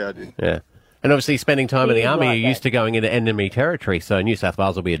did. Yeah. And obviously spending time in the army, you're used to going into enemy territory, so New South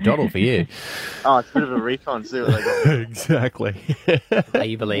Wales will be a doddle for you. Oh, it's a bit of a recon, see what they got. Exactly. Are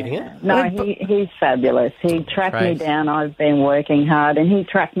you believing it? No, he's fabulous. He tracked me Trace. down. I've been working hard, and he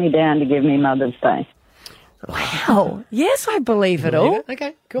tracked me down to give me Mother's Day. Wow. Yes, I believe it all.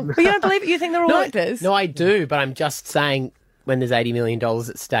 Okay, cool. But you don't believe it? You think they're all actors? No, I do, but I'm just saying when there's $80 million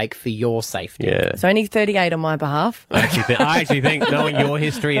at stake for your safety. Yeah. So only 38 on my behalf. I actually think, knowing your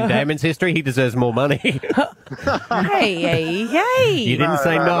history and Damon's history, he deserves more money. Hey. You didn't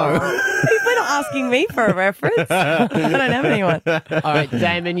say no. We're not asking me for a reference. I don't have anyone. All right,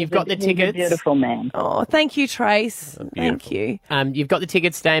 Damon, you've got the tickets. Beautiful man. Oh, thank you, Trace. Thank you. You've got the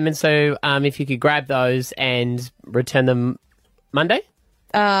tickets, Damon, so if you could grab those and return them Monday?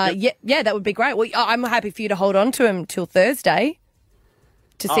 Yeah, that would be great. Well, I'm happy for you to hold on to him till Thursday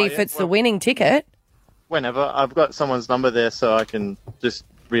to see if it's the winning ticket. Whenever. I've got someone's number there so I can just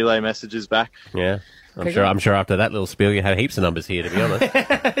relay messages back. Yeah. I'm sure after that little spiel you had heaps of numbers here, to be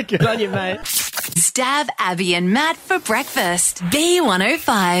honest. Good on you, mate. Stav, Abby and Matt for breakfast.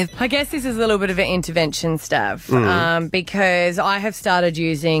 B105. I guess this is a little bit of an intervention, Stav, because I have started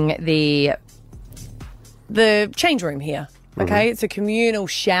using the the change room here. Okay, it's a communal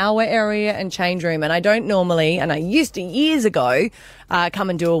shower area and change room, and I don't normally, and I used to years ago, come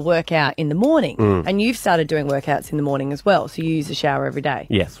and do a workout in the morning. And you've started doing workouts in the morning as well, so you use the shower every day.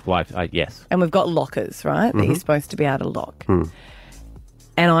 Yes, yes. And we've got lockers, right, that you're supposed to be able to lock. And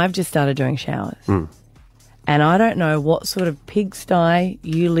I've just started doing showers. And I don't know what sort of pigsty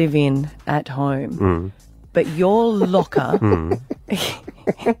you live in at home, but your locker,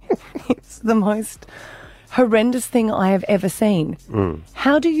 it's the most horrendous thing I have ever seen.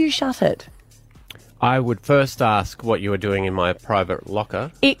 How do you shut it? I would first ask what you were doing in my private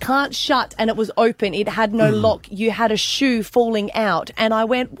locker. It can't shut, and it was open. It had no lock. You had a shoe falling out, and I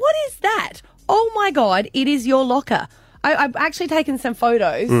went, what is that? Oh, my God, it is your locker. I've actually taken some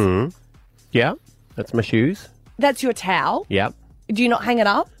photos. Yeah, that's my shoes. That's your towel? Yep. Do you not hang it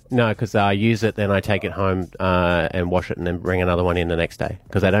up? No, because I use it, then I take it home and wash it and then bring another one in the next day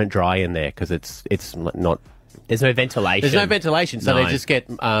because they don't dry in there because it's not... There's no ventilation. There's no ventilation, so they just get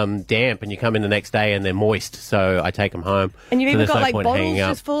damp and you come in the next day and they're moist, so I take them home. And you've so even got, no like, point bottles hanging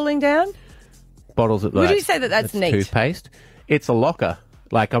up. just falling down? Bottles of Would you say that's neat? Toothpaste. It's a locker.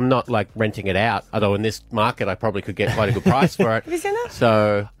 Like, I'm not, like, renting it out, although in this market I probably could get quite a good price for it. Have you seen that?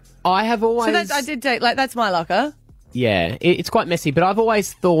 So... I have always... So that's, I did take, like, that's my locker. Yeah, it's quite messy, but I've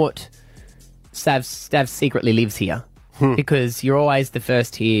always thought Stav secretly lives here because you're always the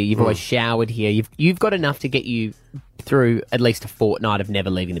first here. You've always showered here. You've got enough to get you through at least a fortnight of never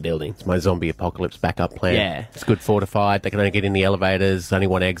leaving the building. It's my zombie apocalypse backup plan. Yeah. It's good fortified. They can only get in the elevators, only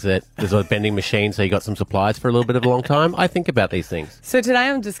one exit. There's a vending machine, so you got some supplies for a little bit of a long time. I think about these things. So today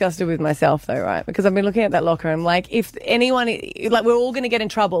I'm disgusted with myself, though, right? Because I've been looking at that locker and I'm like, if anyone, like, we're all going to get in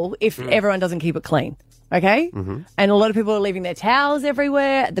trouble if everyone doesn't keep it clean. Okay? And a lot of people are leaving their towels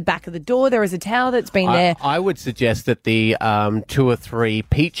everywhere. At the back of the door, there is a towel that's been there. I would suggest that the 2 or 3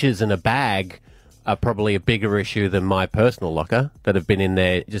 peaches in a bag are probably a bigger issue than my personal locker that have been in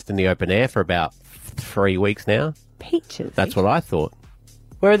there just in the open air for about 3 weeks now. Peaches? That's what I thought.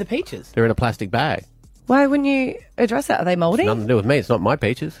 Where are the peaches? They're in a plastic bag. Why wouldn't you address that? Are they mouldy? Nothing to do with me. It's not my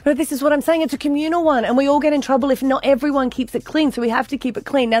peaches. But this is what I'm saying. It's a communal one, and we all get in trouble if not everyone keeps it clean, so we have to keep it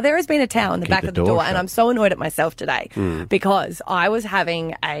clean. Now, there has been a towel in the back of the door, and I'm so annoyed at myself today because I was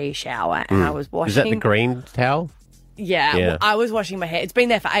having a shower and I was washing... Is that the green towel? Yeah, I was washing my hair. It's been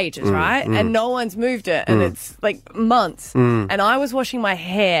there for ages, right? And no one's moved it, and it's like months. And I was washing my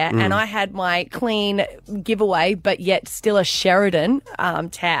hair, and I had my clean giveaway, but yet still a Sheridan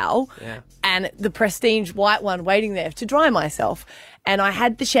towel, and the prestige white one waiting there to dry myself. And I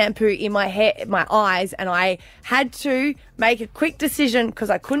had the shampoo in my hair, my eyes, and I had to make a quick decision because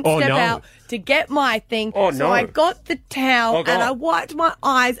I couldn't step out to get my thing. So I got the towel and I wiped my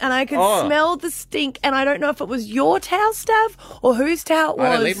eyes and I could smell the stink. And I don't know if it was your towel, Stav, or whose towel it was.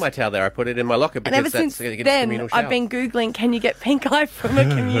 I don't leave my towel there. I put it in my locker because and ever since then, I've been Googling, can you get pink eye from a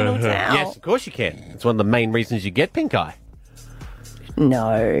communal towel? Yes, of course you can. It's one of the main reasons you get pink eye.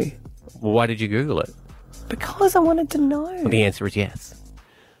 No. Well, why did you Google it? Because I wanted to know. Well, the answer is yes.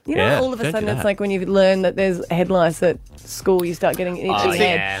 You know, all of a sudden it's like when you learn that there's head lice at school, you start getting an itchy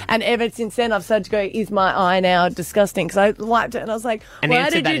head. Yeah. And ever since then, I've started to go, is my eye now disgusting? Because I wiped it and I was like, why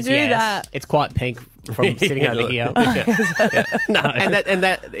did you do that? It's quite pink from sitting over here. No, and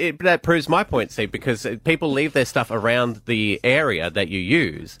that proves my point, see, because people leave their stuff around the area that you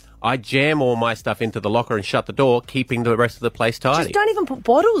use. I jam all my stuff into the locker and shut the door, keeping the rest of the place tidy. Just don't even put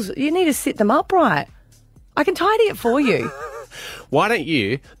bottles. You need to sit them upright. I can tidy it for you. Why don't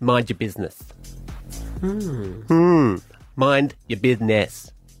you mind your business? Mind your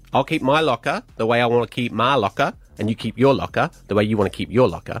business. I'll keep my locker the way I want to keep my locker, and you keep your locker the way you want to keep your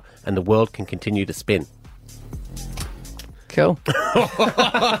locker, and the world can continue to spin. Cool.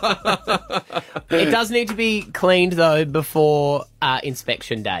 It does need to be cleaned, though, before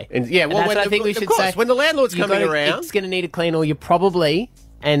inspection day. And, yeah, well, I think we should say. When the landlord's coming around. It's going to need a clean, or you probably...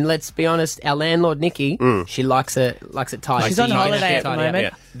 And let's be honest, our landlord, Nikki, she likes it tidy. She's on holiday at the moment.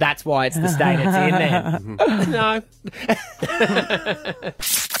 Yeah. That's why it's the state it's in there. No.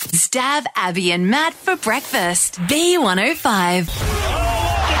 Stav, Abby and Matt for breakfast. B105.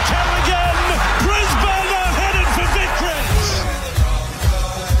 Brisbane are headed for victory.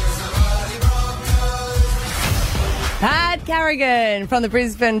 Pat Carrigan from the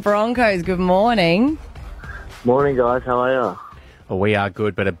Brisbane Broncos. Good morning. Morning, guys. How are you? Well, we are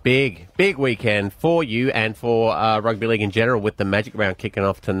good, but a big, big weekend for you and for rugby league in general with the Magic Round kicking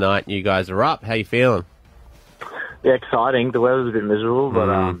off tonight. You guys are up. How you feeling? Yeah, exciting. The weather's a bit miserable,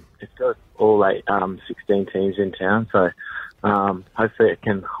 but it's got all 16 teams in town, so hopefully it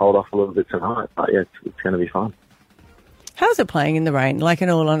can hold off a little bit tonight. But yeah, it's going to be fun. How's it playing in the rain? Like, in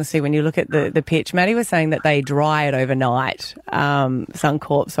all honesty, when you look at the pitch, Maddie was saying that they dry it overnight,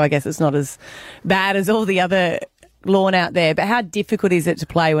 Suncorp, so I guess it's not as bad as all the other lawn out there. But how difficult is it to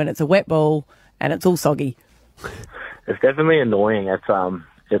play when it's a wet ball and it's all soggy? It's definitely annoying. It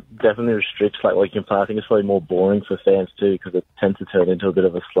definitely restricts like what you can play. I think it's probably more boring for fans too because it tends to turn into a bit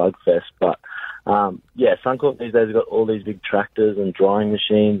of a slugfest. But Suncorp these days have got all these big tractors and drying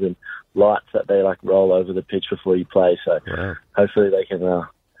machines and lights that they like roll over the pitch before you play. So hopefully they can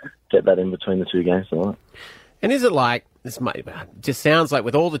get that in between the two games tonight. And is it like, just sounds like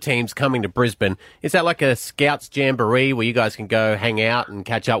with all the teams coming to Brisbane, is that like a Scouts Jamboree where you guys can go hang out and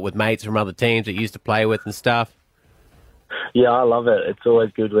catch up with mates from other teams that you used to play with and stuff? Yeah, I love it. It's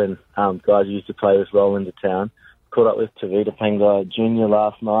always good when guys you used to play with roll into town. Caught up with Tavita Pangai Jr.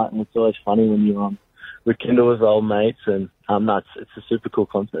 last night, and it's always funny when you rekindle with old mates, and it's a super cool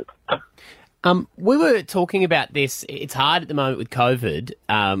concept. We were talking about this. It's hard at the moment with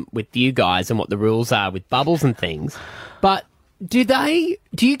COVID, with you guys and what the rules are with bubbles and things. But do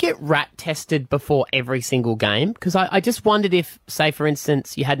you get rat tested before every single game? Because I just wondered if, say, for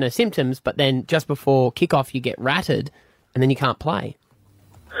instance, you had no symptoms, but then just before kickoff you get ratted and then you can't play.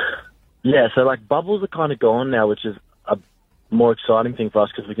 Yeah, so like bubbles are kind of gone now, which is a more exciting thing for us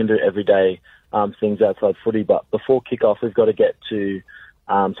because we can do everyday things outside footy. But before kickoff, we've got to get to,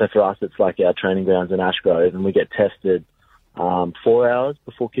 so for us, it's like our training grounds in Ashgrove, and we get tested 4 hours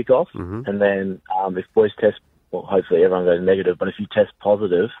before kickoff. And then if boys test, well, hopefully everyone goes negative, but if you test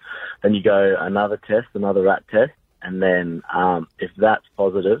positive, then you go another rat test. And then if that's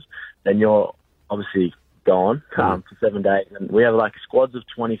positive, then you're obviously gone for 7 days. And we have like squads of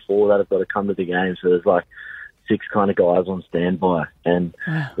 24 that have got to come to the game. So there's like 6 kind of guys on standby. And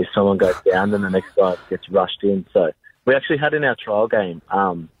if someone goes down, then the next guy gets rushed in. So we actually had in our trial game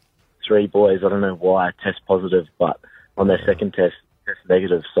 3 boys, I don't know why, test positive, but on their second test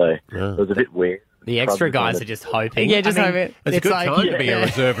negative. So it was a bit weird. The extra guys are just hoping. Yeah, just hoping. It's a good time to be a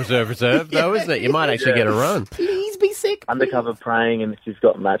reserve, though, isn't it? You might actually get a run. Please be sick. Undercover praying, and if you've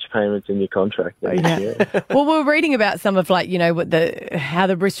got match payments in your contract. Then, Well, we're reading about some of how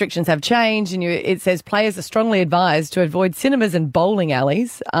the restrictions have changed, and it says players are strongly advised to avoid cinemas and bowling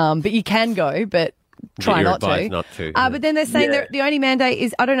alleys, but you can go, but try not to. But then they're saying that the only mandate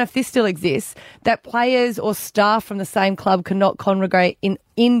is, I don't know if this still exists, that players or staff from the same club cannot congregate in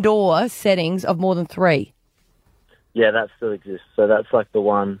indoor settings of more than 3. Yeah, that still exists. So that's like the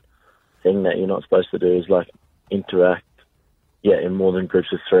one thing that you're not supposed to do is like interact, in more than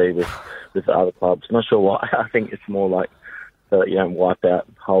groups of 3 with the other clubs. Not sure why. I think it's more like so that you don't wipe out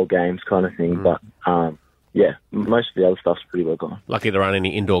whole games kind of thing. But most of the other stuff's pretty well gone. Lucky there aren't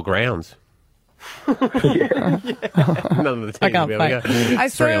any indoor grounds. None of the teams will be able to go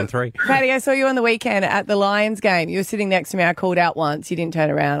 3 on 3. Paddy, I saw you on the weekend at the Lions game. You were sitting next to me. I called out once. You didn't turn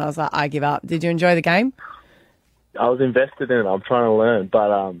around. I was like, I give up. Did you enjoy the game? I was invested in it. I'm trying to learn.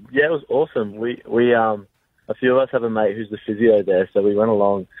 But, it was awesome. We a few of us have a mate who's the physio there, so we went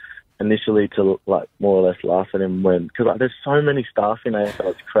along initially to, like, more or less laugh at him because there's so many staff in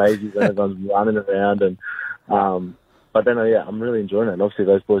AFL. It's crazy when everyone's running around. And but then, I'm really enjoying it. And obviously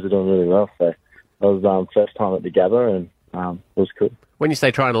those boys are doing really well, so it was first time at the Gather, and it was cool. When you say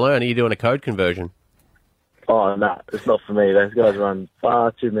trying to learn, are you doing a code conversion? Oh, no, it's not for me. Those guys run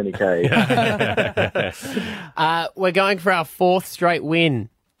far too many Ks. We're going for our 4th straight win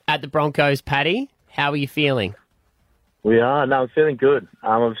at the Broncos, Paddy. How are you feeling? We are. No, I'm feeling good.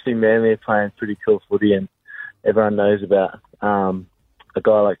 Obviously, Manly are playing pretty cool footy, and everyone knows about a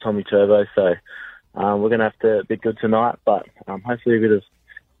guy like Tommy Turbo, so we're going to have to be good tonight, but hopefully a bit of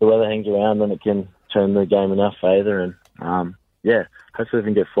the weather hangs around, then it can turn the game in our favour, and hopefully we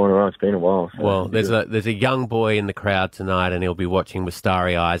can get 4 in a row. It's been a while. So well, there's a young boy in the crowd tonight, and he'll be watching with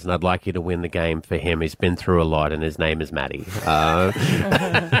starry eyes, and I'd like you to win the game for him. He's been through a lot, and his name is Matty.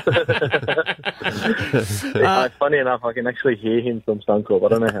 Funny enough, I can actually hear him from Suncorp. I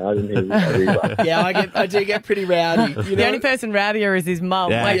don't know how I didn't hear you. Yeah, I do get pretty rowdy. The only person rowdier is his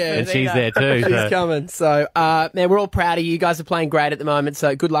mum. Yeah, and she's there too. She's coming. So, man, we're all proud of you. You guys are playing great at the moment,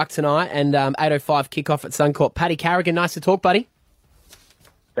 so good luck tonight. And 8:05 kickoff at Suncorp. Paddy Carrigan, nice to talk, buddy.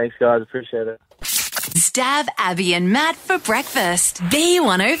 Thanks, guys. Appreciate it. Stav, Abby and Matt for breakfast.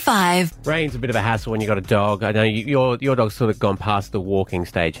 B105. Rain's a bit of a hassle when you got a dog. I know your dog's sort of gone past the walking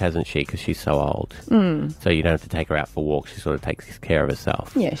stage, hasn't she? Because she's so old. So you don't have to take her out for walks. She sort of takes care of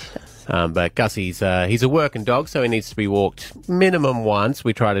herself. Yeah, she does. But Gussie's he's a working dog, so he needs to be walked minimum once.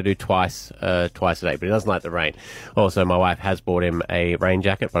 We try to do twice a day, but he doesn't like the rain. Also, my wife has bought him a rain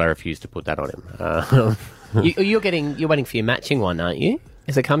jacket, but I refuse to put that on him. You're waiting for your matching one, aren't you?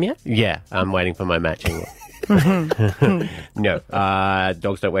 Has it come yet? Yeah, I'm waiting for my matching one. No,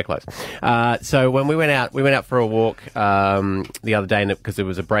 dogs don't wear clothes. So when we went out for a walk the other day because there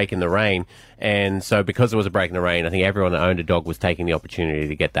was a break in the rain. And so because there was a break in the rain, I think everyone that owned a dog was taking the opportunity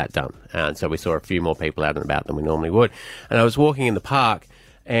to get that done. And so we saw a few more people out and about than we normally would. And I was walking in the park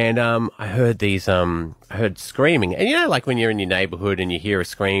and I heard I heard screaming. And you know, like when you're in your neighbourhood and you hear a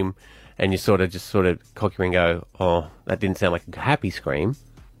scream and you sort of cock your ear and go, oh, that didn't sound like a happy scream.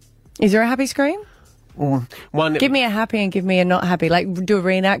 Is there a happy scream? One, give me a happy and give me a not happy. Like, do a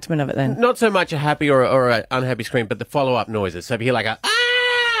reenactment of it then. Not so much a happy or an unhappy scream, but the follow-up noises. So if you hear like a,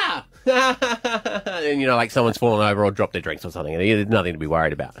 ah! and, you know, like someone's fallen over or dropped their drinks or something. There's nothing to be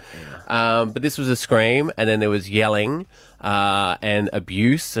worried about. But this was a scream, and then there was yelling and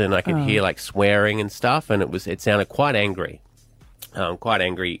abuse, and I could hear like swearing and stuff, and it sounded quite angry. Quite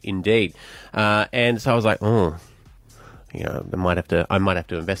angry indeed. And so I was like, oh, you know, I might have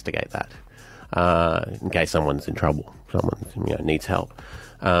to investigate that. In case someone's in trouble, someone needs help.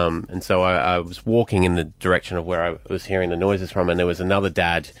 And so I was walking in the direction of where I was hearing the noises from, and there was another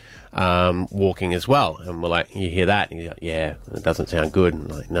dad walking as well. And we're like, you hear that? And he's like, yeah, it doesn't sound good.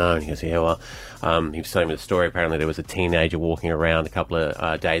 And I'm like, no. And he goes, yeah, well, he was telling me the story. Apparently there was a teenager walking around a couple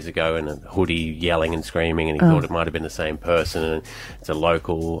of days ago in a hoodie yelling and screaming, and he thought it might have been the same person. And it's a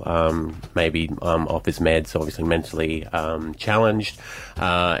local, maybe off his meds, obviously mentally challenged.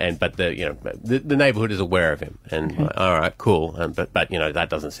 But the neighbourhood is aware of him. And like, all right, cool. But you know, that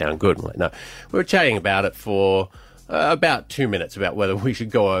doesn't sound good. I'm like, no. We were chatting about it for about 2 minutes about whether we should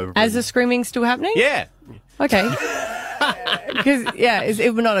go over. As the screaming still happening? Yeah. Okay. Because, is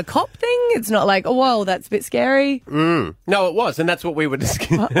it not a cop thing? It's not like, oh, whoa, that's a bit scary. No, it was, and that's what we were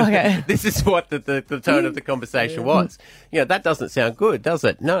discussing. Okay. This is what the tone of the conversation was. Yeah, that doesn't sound good, does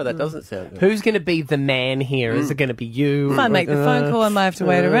it? No, that doesn't sound good. Who's going to be the man here? Is it going to be you? If I make the phone call, I might have to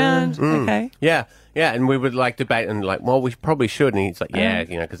wait around. Okay. Yeah, and we would like debate and like, well, we probably should. And he's like, yeah,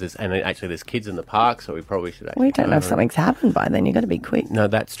 you know, because there's kids in the park, so we probably should. We don't know if something's happened by then. You've got to be quick. No,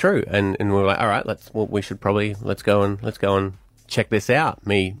 that's true. And we were like, all right, let's go and check this out.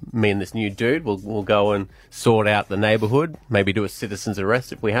 Me and this new dude, we'll go and sort out the neighbourhood. Maybe do a citizen's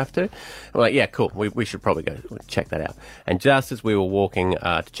arrest if we have to. We're like, yeah, cool. We should probably go check that out. And just as we were walking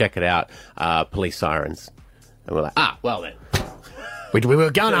to check it out, police sirens, and we're like, well then. We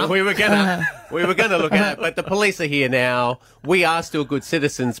were gonna look at it, but the police are here now. We are still good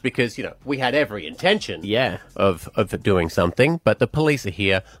citizens because, you know, we had every intention of doing something, but the police are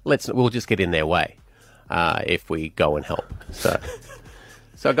here. We'll just get in their way if we go and help. So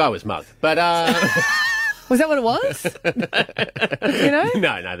a guy was mugged, but was that what it was? You know?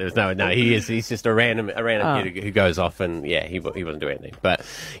 No, there's no. He's just a random kid who goes off and he wasn't doing anything. But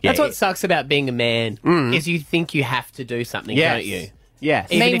that's what sucks about being a man is you think you have to do something, don't you?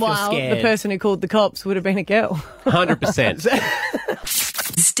 Yes. Even Meanwhile, if you're scared. the person who called the cops would have been a girl. 100%.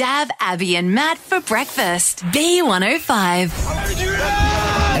 Stav, Abby and Matt for breakfast.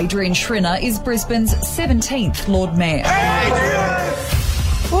 B105. Adrian Schrinner is Brisbane's 17th Lord Mayor.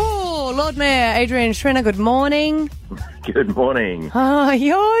 Oh, Lord Mayor Adrian Schrinner, good morning. Good morning. Oh,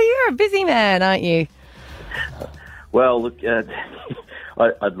 you're a busy man, aren't you? Well, look,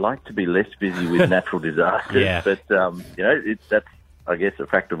 I'd like to be less busy with natural disasters, but that's, I guess, a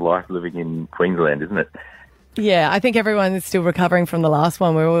fact of life living in Queensland, isn't it? Yeah, I think everyone is still recovering from the last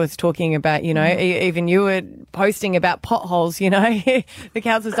one. We're always talking about, you know, even you were posting about potholes, you know. The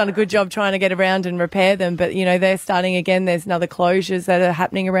council's done a good job trying to get around and repair them, but, you know, they're starting again. There's another closures that are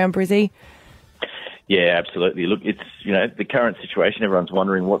happening around Brizzy. Yeah, absolutely. Look, it's, you know, the current situation, everyone's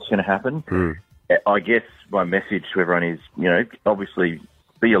wondering what's going to happen. I guess my message to everyone is, you know, obviously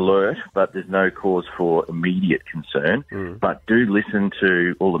be alert, but there's no cause for immediate concern. But do listen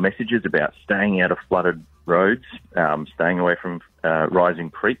to all the messages about staying out of flooded roads, staying away from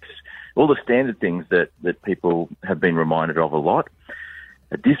rising creeks, all the standard things that people have been reminded of a lot.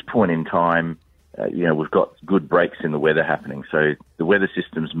 At this point in time, you know, we've got good breaks in the weather happening. So the weather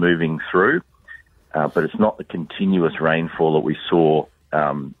system's moving through, but it's not the continuous rainfall that we saw,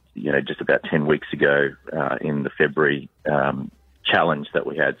 you know, just about 10 weeks ago in the February challenge that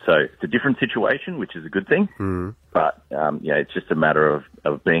we had. So it's a different situation, which is a good thing. But, it's just a matter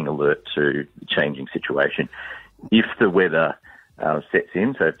of being alert to the changing situation. If the weather sets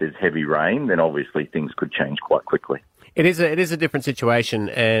in, so if there's heavy rain, then obviously things could change quite quickly. It is a different situation,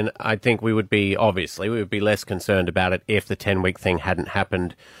 and I think we would be less concerned about it if the 10-week thing hadn't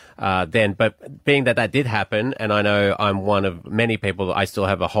happened then. But being that did happen, and I know I'm one of many people that I still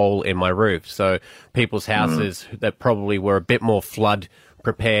have a hole in my roof, so people's houses that probably were a bit more flood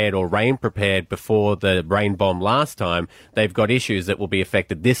prepared or rain prepared before the rain bomb last time, they've got issues that will be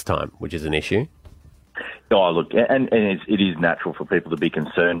affected this time, which is an issue. Oh, look, and it is natural for people to be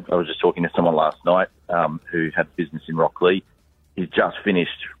concerned. I was just talking to someone last night who had business in Rocklea. He's just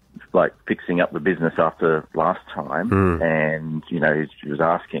finished, fixing up the business after last time, and, he was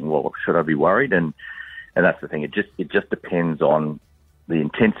asking, well, should I be worried? And that's the thing. It just depends on the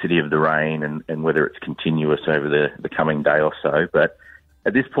intensity of the rain and whether it's continuous over the coming day or so. But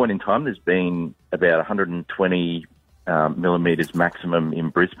at this point in time, there's been about 120 millimetres maximum in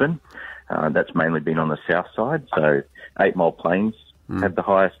Brisbane. That's mainly been on the south side. So 8 Mile Plains had the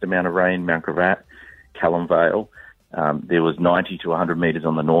highest amount of rain, Mount Gravatt, Callum Vale. There was 90 to 100 metres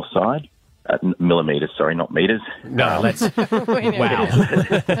on the north side. Millimetres, sorry, not metres. No, that's... wow.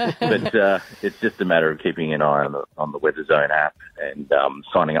 But it's just a matter of keeping an eye on the Weather Zone app and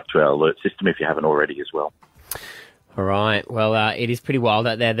signing up to our alert system if you haven't already as well. All right. Well, it is pretty wild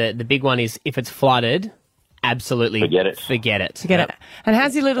out there. The big one is if it's flooded... Absolutely. Forget it. And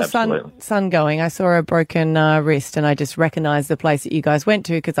how's your little son going? I saw a broken wrist and I just recognised the place that you guys went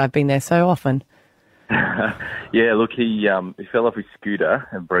to because I've been there so often. Yeah, look, he fell off his scooter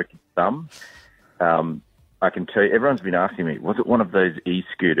and broke his thumb. I can tell you, everyone's been asking me, was it one of those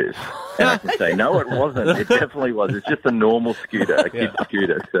e-scooters? And I can say, no, it wasn't. It definitely was. It's just a normal scooter, a kid's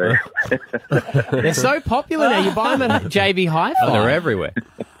scooter. So. They're so popular now. You buy them at JB Hi-Fi. Oh, they're everywhere.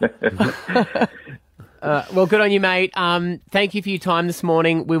 Well, good on you, mate. Thank you for your time this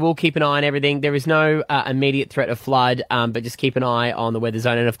morning. We will keep an eye on everything. There is no immediate threat of flood, but just keep an eye on the Weather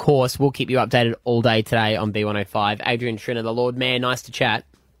Zone. And, of course, we'll keep you updated all day today on B105. Adrian Schrinner, the Lord Mayor, nice to chat.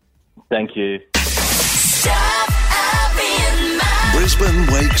 Thank you. Brisbane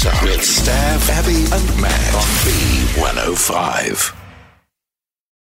wakes up with Stav, Abby and Matt on B105.